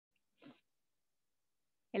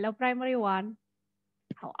Hello, primary one.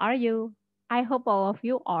 How are you? I hope all of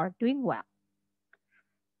you are doing well.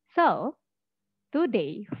 So,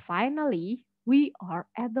 today, finally, we are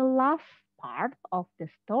at the last part of the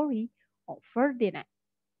story of Ferdinand.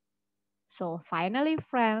 So, finally,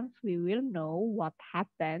 friends, we will know what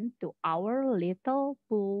happened to our little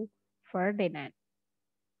bull Ferdinand.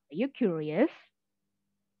 Are you curious?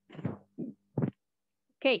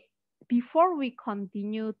 Okay, before we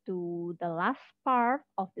continue to the last part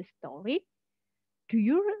of the story, do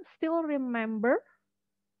you still remember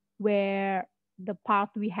where the part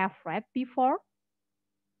we have read before?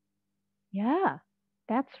 Yeah,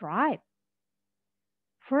 that's right.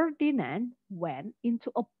 Ferdinand went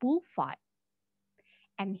into a bullfight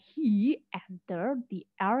and he entered the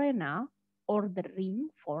arena or the ring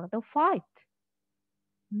for the fight.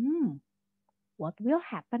 Hmm, what will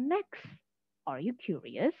happen next? Are you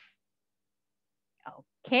curious?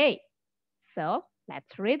 Okay, so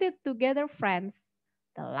let's read it together, friends.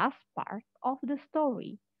 The last part of the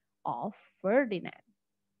story of Ferdinand.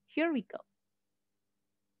 Here we go.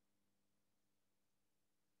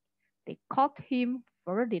 They called him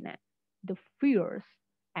Ferdinand the Fierce,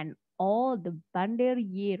 and all the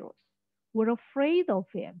banderilleros were afraid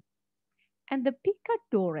of him, and the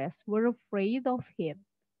picadores were afraid of him,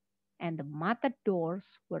 and the matadors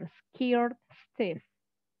were scared stiff.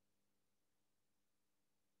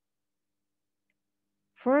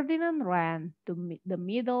 Ferdinand ran to the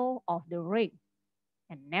middle of the ring,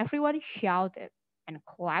 and everyone shouted and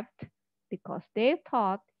clapped because they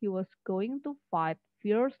thought he was going to fight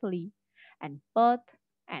fiercely and butt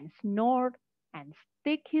and snort and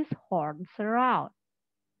stick his horns around.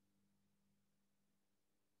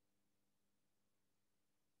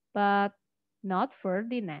 But not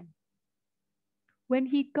Ferdinand. When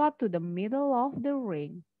he got to the middle of the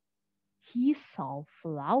ring, he saw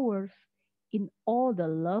flowers in all the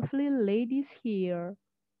lovely ladies' hair,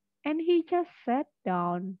 and he just sat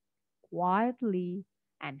down quietly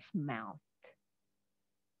and smiled.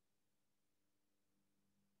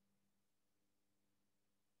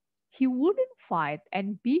 He wouldn't fight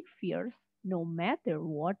and be fierce no matter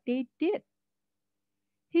what they did.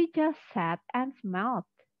 He just sat and smiled.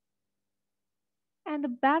 And the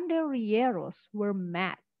banderilleros were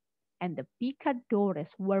mad, and the picadores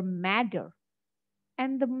were madder.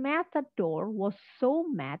 And the matador was so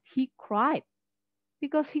mad he cried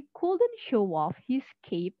because he couldn't show off his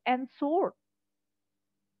cape and sword.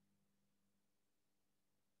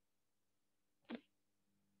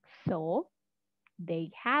 So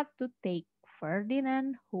they had to take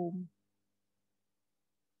Ferdinand home.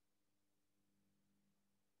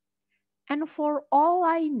 And for all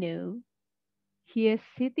I knew, he is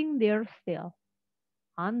sitting there still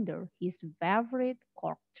under his favorite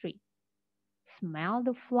cork tree. Smell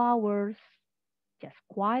the flowers just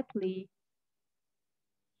quietly.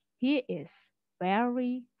 He is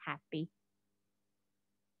very happy.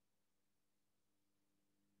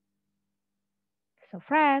 So,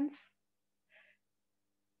 friends,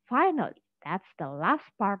 finally, that's the last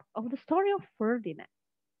part of the story of Ferdinand.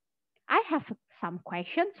 I have some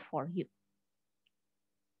questions for you.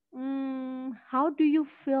 How do you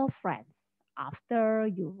feel, friends, after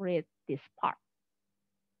you read this part?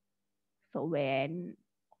 So, when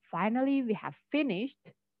finally we have finished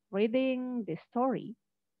reading this story,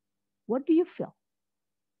 what do you feel?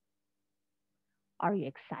 Are you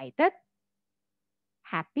excited,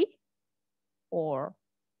 happy, or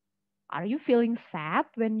are you feeling sad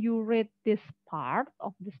when you read this part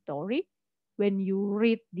of the story? When you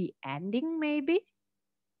read the ending, maybe?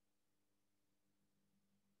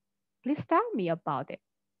 Please tell me about it.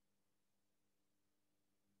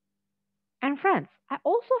 And friends, I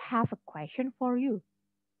also have a question for you.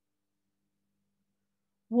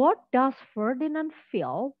 What does Ferdinand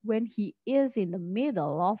feel when he is in the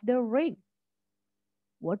middle of the ring?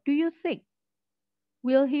 What do you think?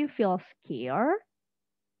 Will he feel scared,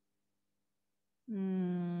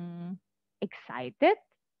 mm, excited,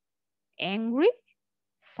 angry,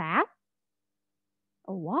 sad,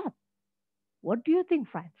 or what? What do you think,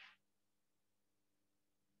 friends?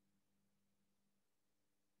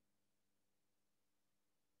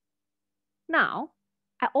 Now,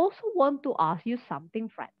 I also want to ask you something,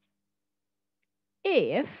 friends.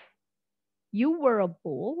 If you were a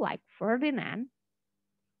bull like Ferdinand,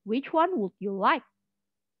 which one would you like?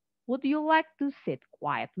 Would you like to sit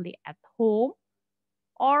quietly at home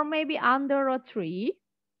or maybe under a tree?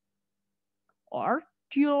 Or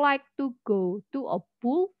do you like to go to a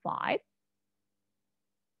bullfight?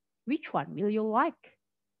 Which one will you like?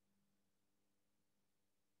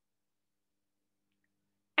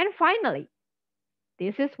 And finally,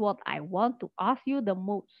 this is what I want to ask you the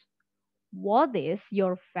most. What is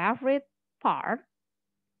your favorite part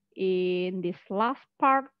in this last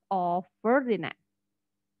part of Ferdinand?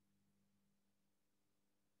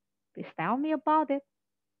 Please tell me about it.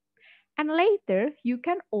 And later, you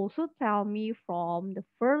can also tell me from the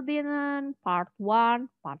Ferdinand part 1,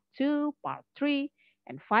 part 2, part 3,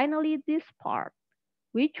 and finally this part.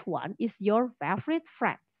 Which one is your favorite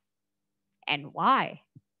friend and why?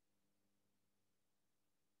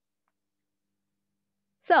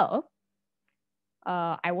 So,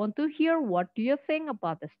 I want to hear what do you think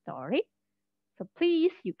about the story. So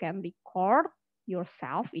please, you can record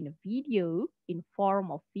yourself in a video, in form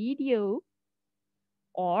of video,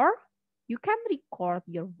 or you can record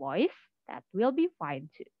your voice. That will be fine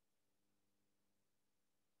too.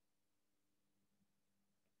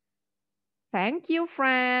 Thank you,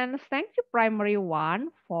 friends. Thank you, Primary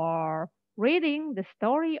One, for reading the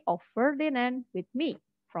story of Ferdinand with me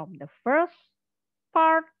from the first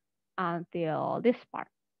part until this part.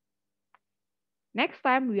 Next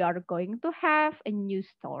time, we are going to have a new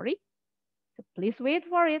story, so please wait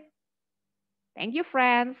for it. Thank you,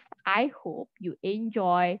 friends. I hope you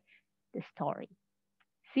enjoy the story.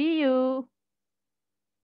 See you.